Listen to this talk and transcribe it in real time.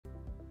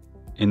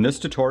In this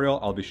tutorial,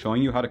 I'll be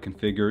showing you how to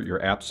configure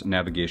your app's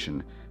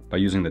navigation by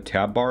using the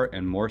tab bar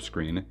and more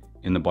screen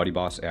in the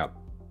BuddyBoss app.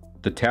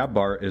 The tab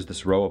bar is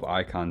this row of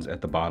icons at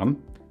the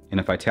bottom, and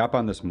if I tap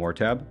on this More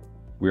tab,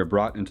 we are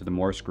brought into the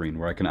More screen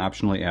where I can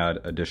optionally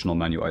add additional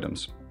menu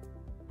items.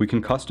 We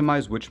can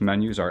customize which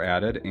menus are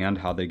added and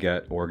how they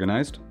get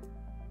organized,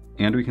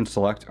 and we can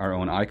select our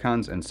own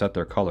icons and set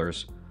their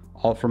colors,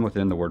 all from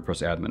within the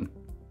WordPress admin.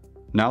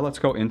 Now let's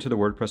go into the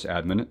WordPress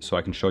admin so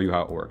I can show you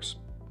how it works.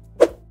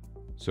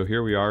 So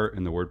here we are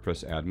in the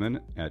WordPress admin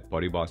at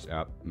BuddyBoss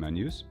app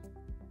menus.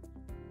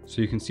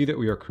 So you can see that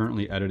we are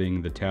currently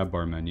editing the tab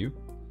bar menu.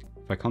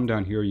 If I come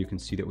down here, you can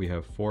see that we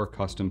have 4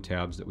 custom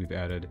tabs that we've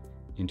added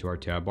into our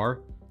tab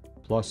bar,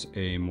 plus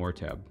a More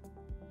tab.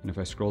 And if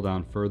I scroll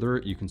down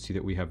further, you can see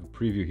that we have a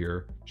preview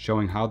here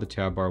showing how the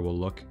tab bar will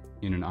look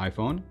in an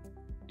iPhone.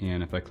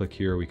 And if I click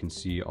here, we can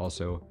see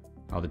also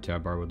how the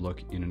tab bar would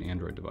look in an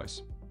Android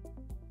device.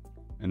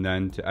 And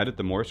then to edit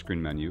the More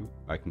screen menu,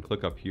 I can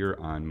click up here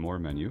on More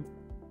menu.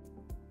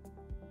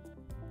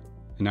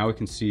 And now we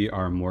can see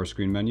our More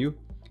screen menu,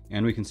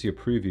 and we can see a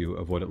preview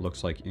of what it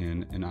looks like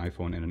in an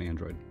iPhone and an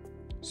Android.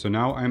 So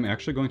now I'm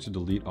actually going to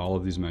delete all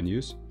of these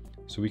menus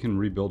so we can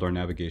rebuild our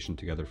navigation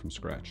together from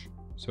scratch.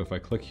 So if I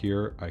click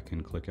here, I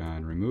can click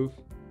on Remove,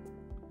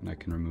 and I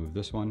can remove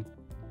this one.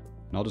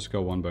 And I'll just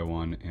go one by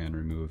one and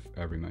remove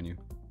every menu.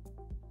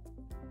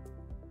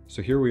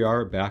 So here we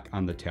are back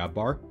on the tab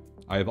bar.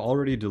 I have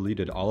already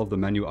deleted all of the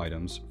menu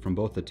items from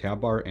both the tab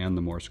bar and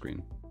the More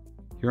screen.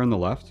 Here on the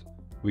left,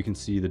 we can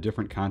see the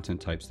different content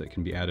types that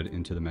can be added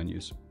into the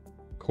menus.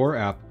 Core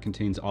App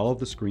contains all of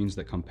the screens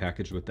that come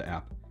packaged with the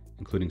app,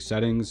 including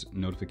settings,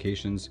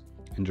 notifications,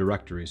 and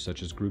directories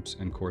such as groups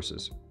and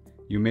courses.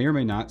 You may or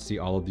may not see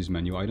all of these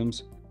menu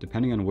items,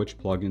 depending on which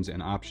plugins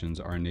and options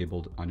are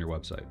enabled on your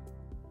website.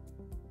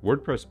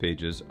 WordPress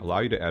pages allow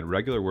you to add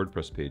regular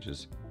WordPress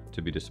pages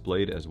to be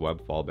displayed as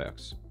web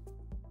fallbacks.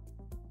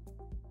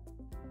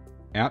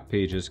 App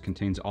Pages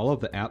contains all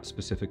of the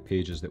app-specific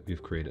pages that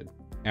we've created.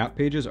 App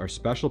pages are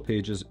special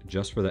pages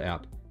just for the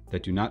app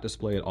that do not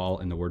display at all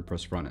in the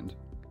WordPress frontend.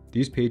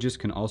 These pages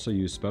can also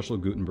use special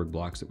Gutenberg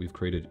blocks that we've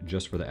created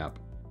just for the app.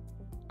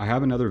 I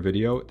have another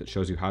video that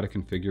shows you how to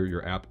configure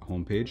your app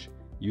homepage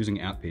using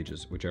app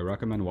pages, which I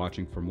recommend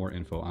watching for more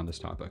info on this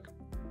topic.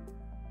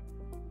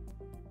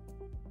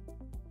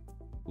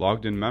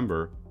 Logged in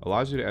member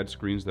allows you to add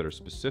screens that are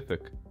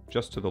specific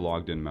just to the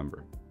logged in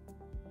member.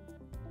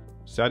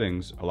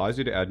 Settings allows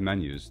you to add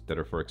menus that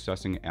are for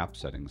accessing app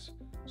settings,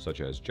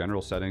 such as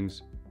general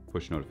settings,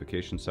 push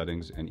notification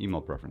settings, and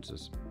email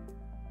preferences.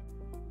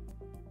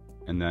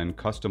 And then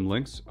custom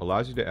links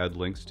allows you to add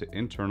links to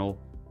internal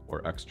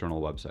or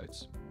external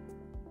websites.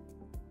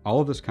 All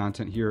of this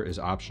content here is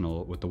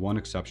optional, with the one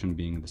exception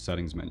being the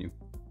settings menu.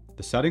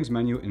 The settings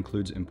menu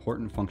includes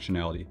important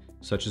functionality,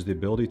 such as the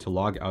ability to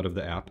log out of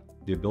the app,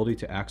 the ability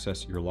to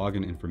access your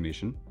login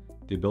information,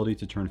 the ability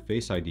to turn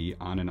Face ID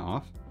on and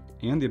off,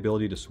 and the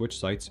ability to switch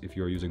sites if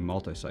you are using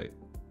multi-site.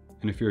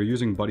 And if you're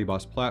using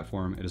BuddyBoss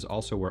platform, it is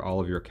also where all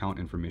of your account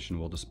information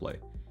will display.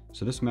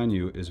 So this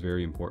menu is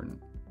very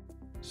important.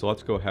 So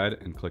let's go ahead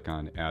and click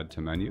on Add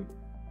to Menu.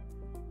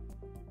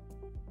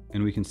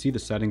 And we can see the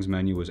settings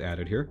menu was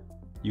added here.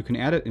 You can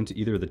add it into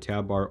either the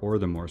tab bar or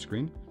the More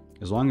screen,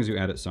 as long as you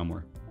add it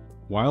somewhere.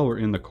 While we're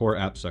in the Core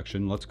App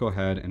section, let's go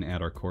ahead and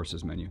add our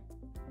Courses menu.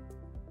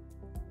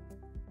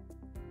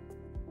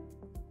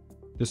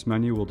 This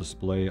menu will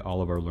display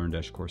all of our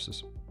LearnDash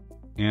courses.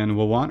 And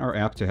we'll want our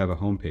app to have a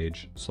home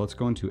page, so let's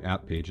go into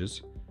App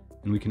Pages,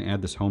 and we can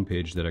add this home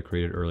page that I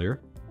created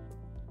earlier,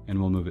 and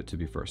we'll move it to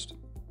be first.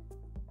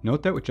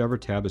 Note that whichever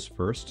tab is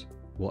first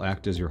will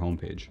act as your home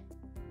page,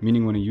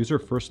 meaning when a user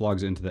first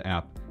logs into the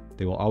app,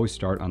 they will always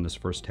start on this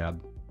first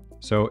tab.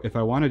 So if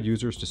I wanted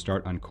users to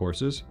start on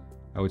Courses,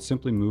 I would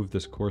simply move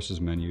this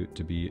Courses menu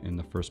to be in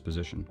the first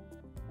position,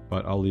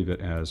 but I'll leave it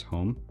as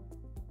Home.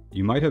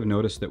 You might have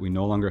noticed that we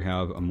no longer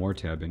have a More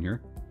tab in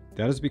here.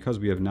 That is because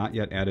we have not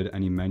yet added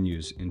any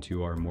menus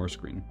into our More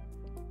screen.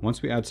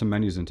 Once we add some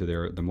menus into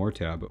there, the More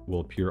tab will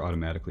appear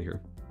automatically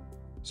here.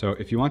 So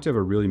if you want to have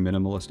a really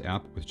minimalist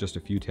app with just a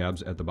few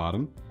tabs at the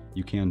bottom,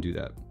 you can do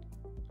that.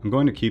 I'm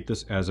going to keep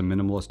this as a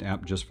minimalist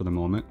app just for the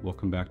moment. We'll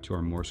come back to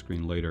our More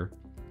screen later.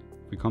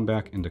 If we come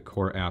back into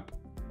Core App,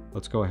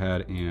 let's go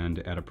ahead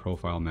and add a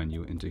profile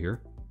menu into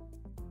here.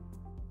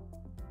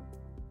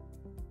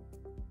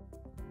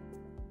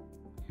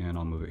 And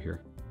I'll move it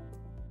here.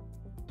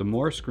 The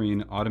More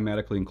screen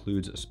automatically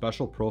includes a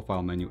special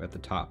profile menu at the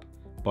top,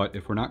 but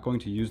if we're not going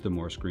to use the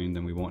More screen,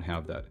 then we won't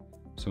have that.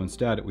 So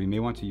instead, we may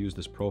want to use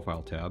this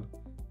Profile tab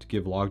to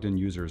give logged in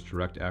users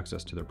direct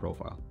access to their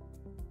profile.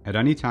 At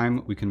any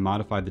time, we can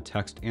modify the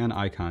text and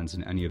icons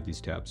in any of these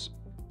tabs.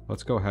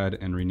 Let's go ahead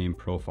and rename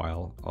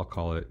Profile. I'll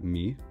call it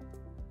Me.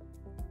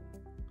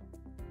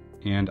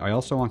 And I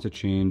also want to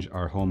change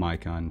our home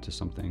icon to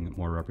something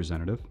more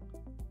representative.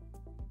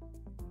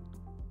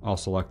 I'll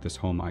select this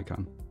home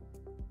icon.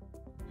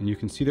 And you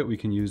can see that we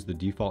can use the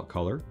default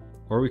color,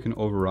 or we can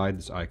override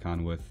this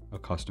icon with a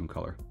custom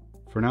color.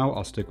 For now,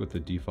 I'll stick with the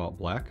default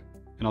black,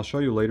 And I'll show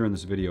you later in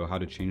this video how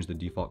to change the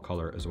default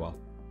color as well.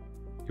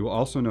 You will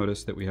also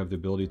notice that we have the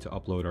ability to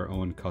upload our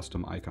own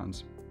custom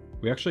icons.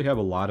 We actually have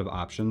a lot of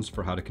options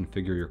for how to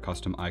configure your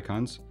custom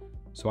icons,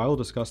 so I will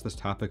discuss this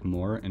topic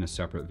more in a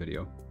separate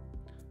video.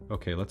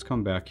 Okay, let's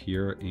come back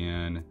here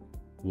and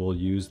we'll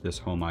use this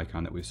home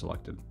icon that we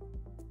selected.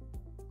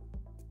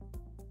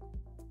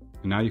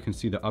 And now you can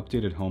see the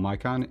updated home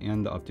icon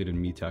and the updated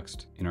me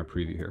text in our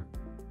preview here.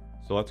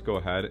 So let's go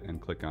ahead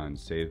and click on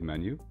Save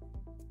Menu.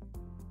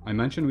 I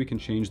mentioned we can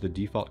change the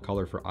default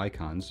color for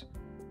icons.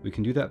 We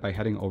can do that by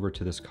heading over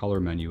to this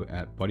color menu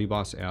at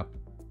BuddyBoss app,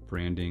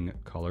 branding,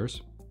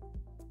 colors,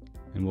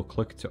 and we'll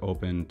click to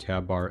open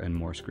tab bar and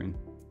more screen.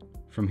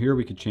 From here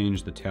we could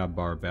change the tab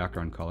bar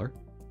background color.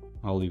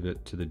 I'll leave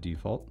it to the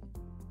default.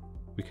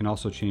 We can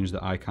also change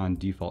the icon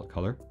default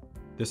color.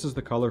 This is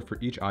the color for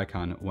each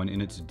icon when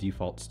in its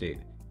default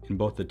state, in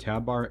both the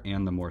tab bar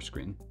and the more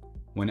screen.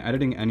 When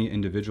editing any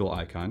individual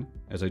icon,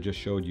 as I just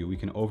showed you, we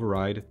can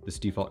override this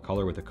default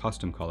color with a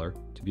custom color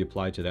to be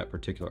applied to that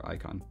particular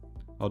icon.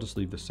 I'll just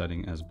leave the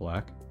setting as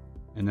black.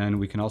 And then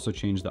we can also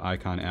change the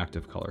icon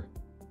active color.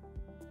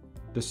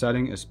 This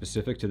setting is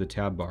specific to the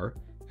tab bar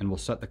and will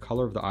set the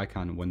color of the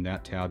icon when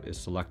that tab is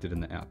selected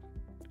in the app.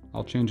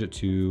 I'll change it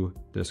to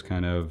this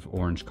kind of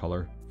orange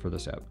color for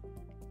this app.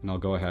 And I'll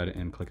go ahead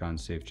and click on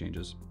Save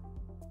Changes.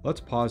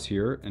 Let's pause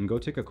here and go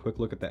take a quick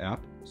look at the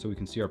app so we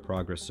can see our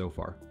progress so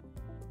far.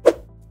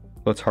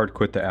 Let's hard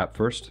quit the app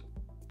first.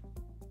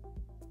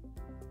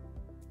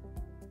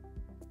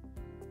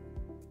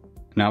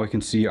 Now we can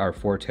see our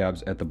 4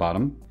 tabs at the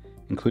bottom,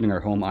 including our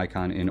home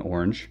icon in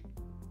orange.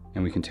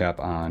 And we can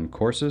tap on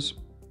Courses,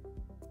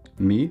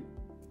 Me,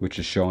 which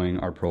is showing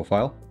our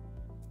profile,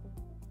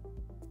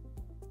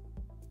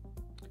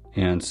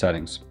 and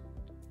Settings.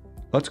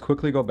 Let's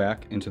quickly go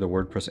back into the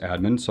WordPress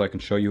admin so I can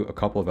show you a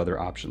couple of other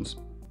options.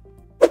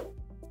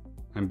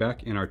 I'm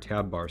back in our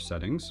tab bar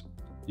settings.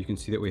 You can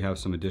see that we have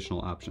some additional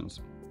options.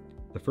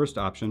 The first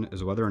option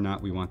is whether or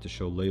not we want to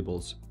show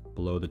labels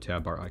below the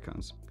tab bar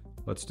icons.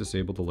 Let's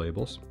disable the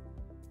labels.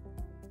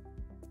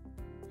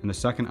 And the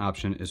second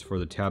option is for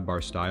the tab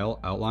bar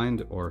style,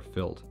 outlined or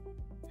filled.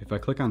 If I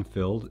click on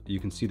filled, you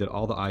can see that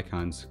all the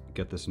icons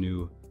get this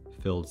new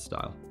filled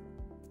style.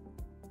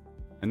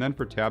 And then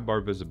for tab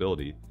bar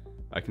visibility,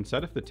 I can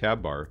set if the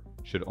tab bar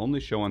should only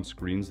show on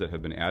screens that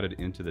have been added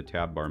into the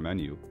tab bar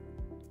menu,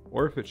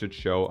 or if it should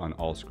show on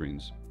all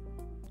screens.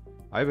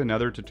 I have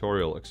another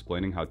tutorial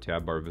explaining how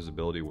tab bar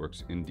visibility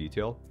works in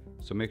detail,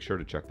 so make sure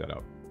to check that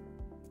out.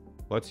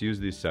 Let's use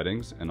these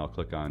settings, and I'll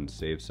click on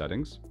Save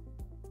Settings.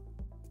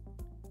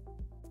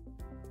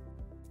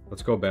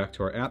 Let's go back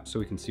to our app so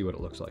we can see what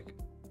it looks like.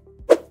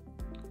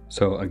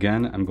 So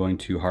again, I'm going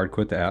to hard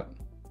quit the app.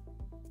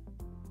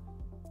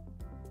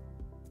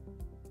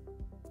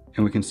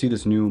 And we can see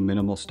this new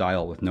minimal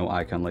style with no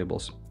icon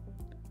labels.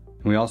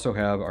 And we also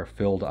have our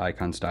filled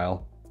icon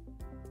style,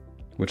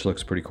 which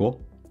looks pretty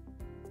cool.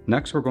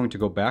 Next, we're going to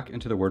go back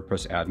into the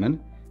WordPress admin,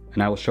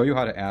 and I will show you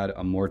how to add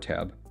a More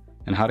tab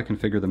and how to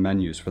configure the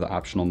menus for the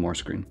optional More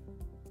screen.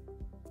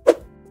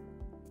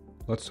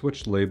 Let's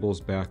switch labels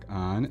back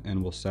on,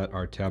 and we'll set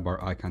our tab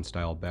bar icon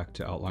style back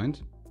to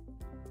outlined.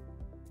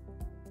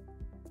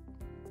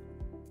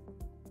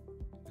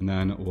 And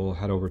then we'll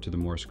head over to the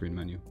More screen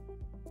menu.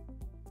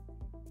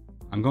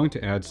 I'm going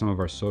to add some of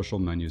our social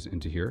menus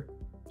into here.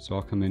 So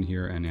I'll come in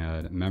here and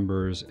add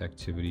members,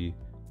 activity,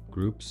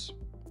 groups,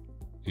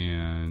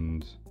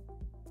 and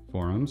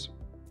forums.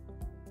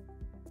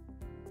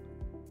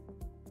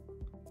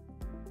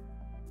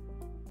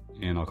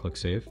 And I'll click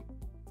Save.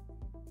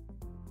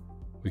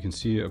 We can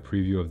see a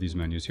preview of these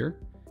menus here.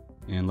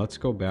 And let's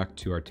go back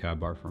to our tab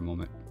bar for a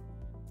moment.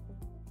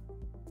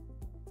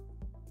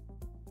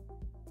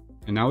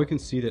 And now we can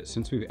see that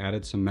since we've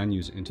added some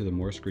menus into the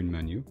More screen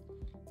menu,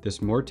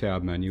 this More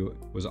tab menu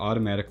was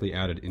automatically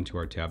added into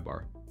our tab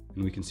bar,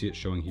 and we can see it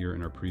showing here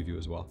in our preview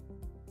as well.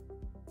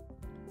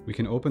 We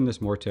can open this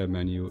More tab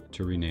menu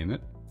to rename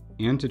it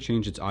and to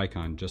change its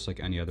icon just like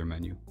any other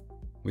menu.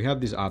 We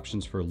have these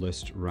options for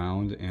list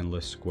round and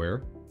list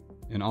square,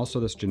 and also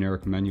this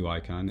generic menu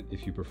icon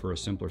if you prefer a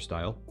simpler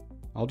style.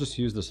 I'll just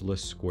use this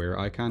list square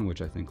icon,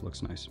 which I think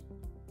looks nice.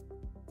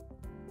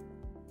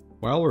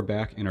 While we're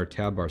back in our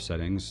tab bar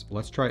settings,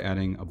 let's try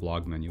adding a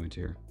blog menu into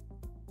here.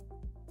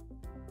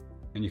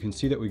 And you can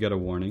see that we get a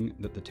warning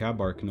that the tab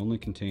bar can only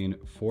contain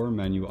 4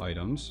 menu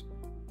items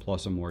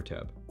plus a More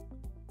tab.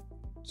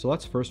 So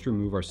let's first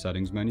remove our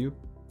settings menu,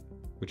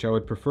 which I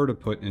would prefer to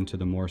put into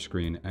the More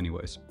screen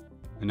anyways.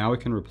 And now we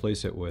can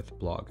replace it with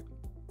blog.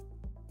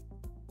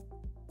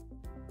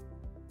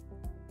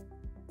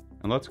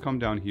 And let's come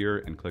down here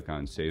and click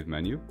on Save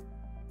Menu.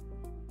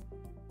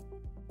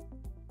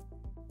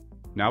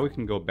 Now we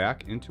can go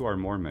back into our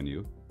More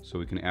menu so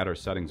we can add our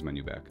settings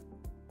menu back.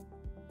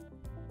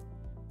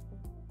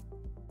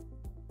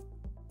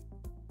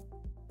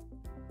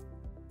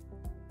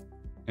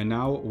 And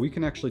now we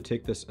can actually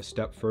take this a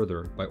step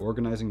further by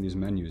organizing these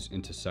menus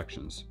into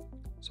sections.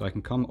 So I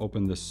can come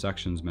open this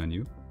sections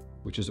menu,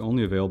 which is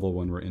only available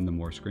when we're in the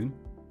More screen,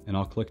 and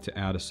I'll click to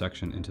add a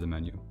section into the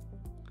menu.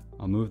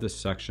 I'll move this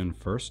section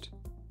first,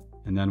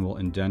 and then we'll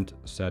indent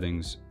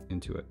settings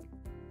into it.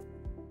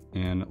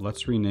 And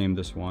let's rename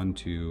this one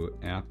to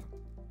App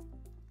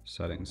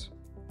Settings.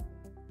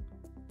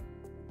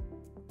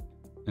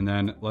 And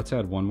then let's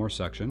add one more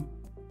section,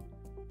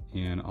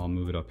 and I'll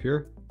move it up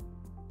here.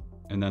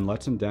 And then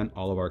let's indent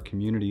all of our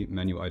community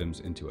menu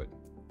items into it.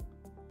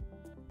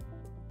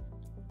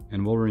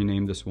 And we'll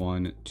rename this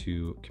one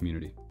to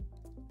Community.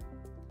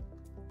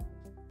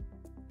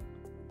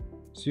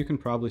 So you can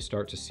probably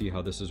start to see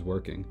how this is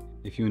working.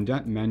 If you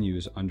indent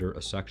menus under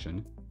a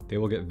section, they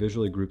will get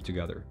visually grouped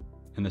together,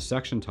 and the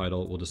section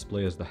title will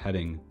display as the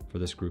heading for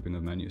this grouping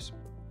of menus.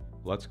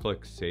 Let's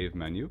click Save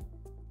Menu.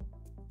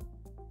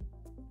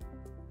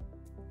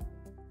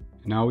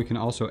 Now we can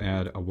also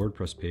add a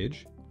WordPress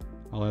page.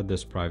 I'll add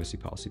this privacy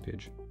policy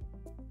page.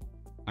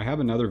 I have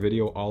another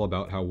video all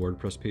about how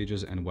WordPress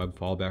pages and web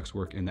fallbacks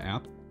work in the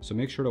app, so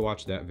make sure to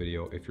watch that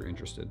video if you're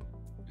interested.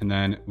 And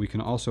then we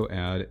can also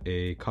add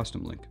a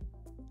custom link.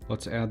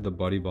 Let's add the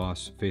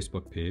BuddyBoss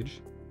Facebook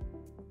page,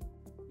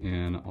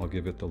 and I'll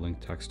give it the link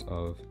text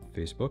of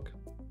Facebook.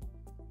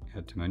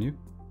 Add to menu.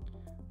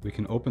 We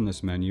can open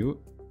this menu,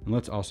 and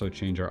let's also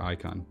change our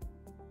icon.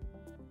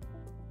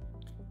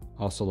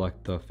 I'll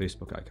select the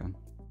Facebook icon.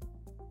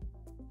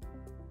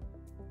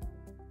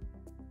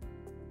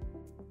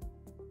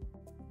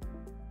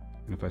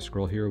 And if I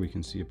scroll here, we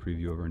can see a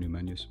preview of our new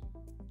menus.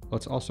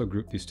 Let's also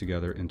group these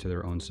together into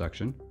their own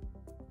section.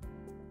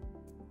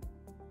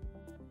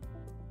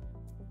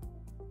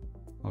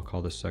 I'll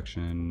call this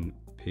section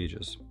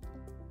Pages.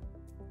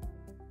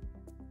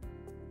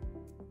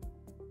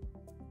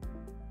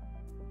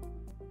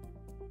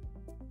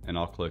 And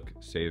I'll click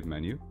Save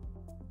Menu.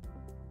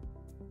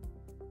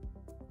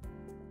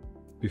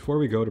 Before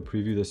we go to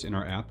preview this in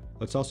our app,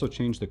 let's also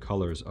change the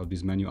colors of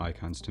these menu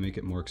icons to make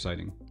it more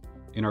exciting.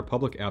 In our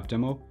public app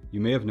demo,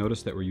 you may have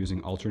noticed that we're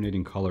using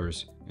alternating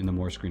colors in the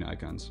more screen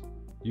icons.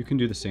 You can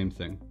do the same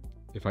thing.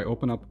 If I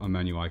open up a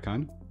menu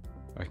icon,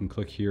 I can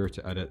click here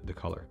to edit the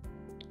color.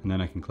 And then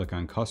I can click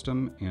on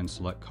Custom and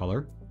select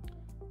Color.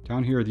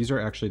 Down here, these are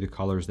actually the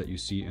colors that you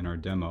see in our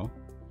demo.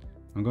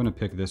 I'm going to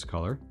pick this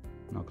color,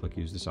 and I'll click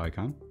Use this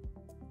icon.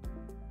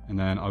 And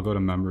then I'll go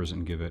to Members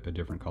and give it a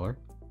different color.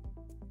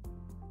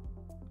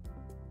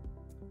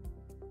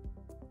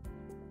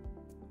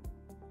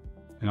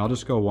 And I'll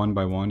just go one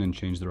by one and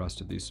change the rest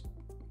of these.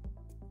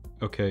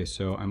 Okay,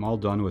 so I'm all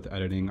done with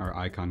editing our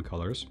icon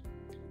colors.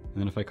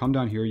 And then if I come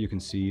down here, you can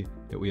see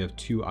that we have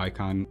two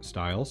icon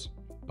styles,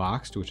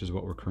 boxed, which is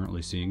what we're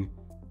currently seeing,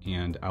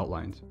 and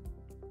outlined.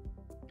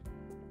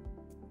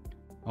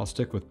 I'll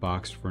stick with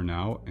boxed for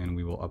now, and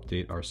we will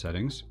update our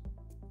settings.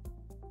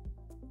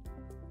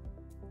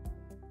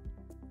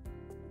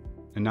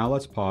 And now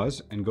let's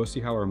pause and go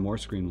see how our more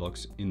screen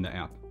looks in the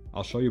app.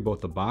 I'll show you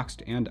both the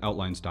boxed and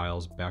outline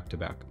styles back to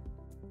back.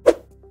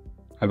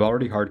 I've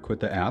already hard quit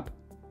the app,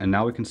 and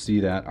now we can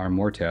see that our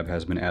More tab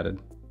has been added.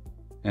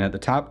 And at the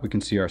top, we can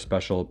see our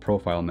special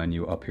profile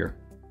menu up here.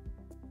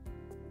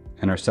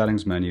 And our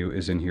settings menu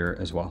is in here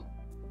as well.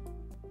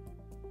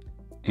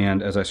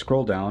 And as I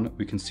scroll down,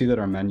 we can see that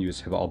our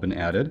menus have all been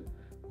added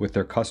with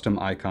their custom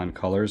icon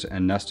colors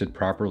and nested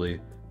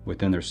properly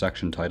within their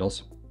section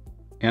titles.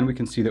 And we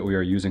can see that we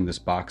are using this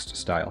boxed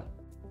style.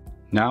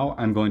 Now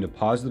I'm going to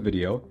pause the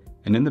video,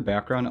 and in the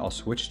background, I'll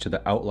switch to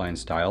the outline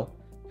style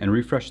and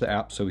refresh the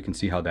app so we can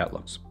see how that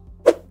looks.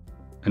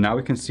 And now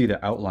we can see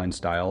the outline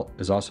style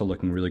is also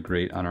looking really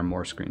great on our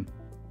More screen.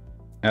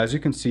 As you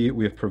can see,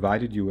 we have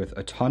provided you with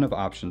a ton of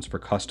options for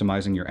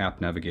customizing your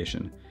app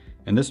navigation,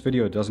 and this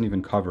video doesn't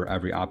even cover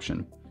every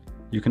option.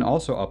 You can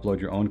also upload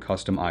your own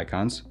custom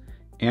icons,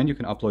 and you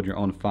can upload your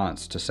own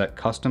fonts to set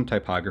custom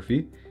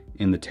typography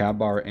in the tab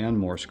bar and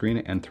More screen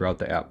and throughout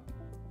the app.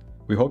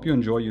 We hope you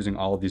enjoy using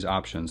all of these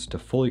options to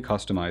fully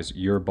customize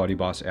your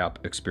BuddyBoss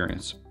app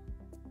experience.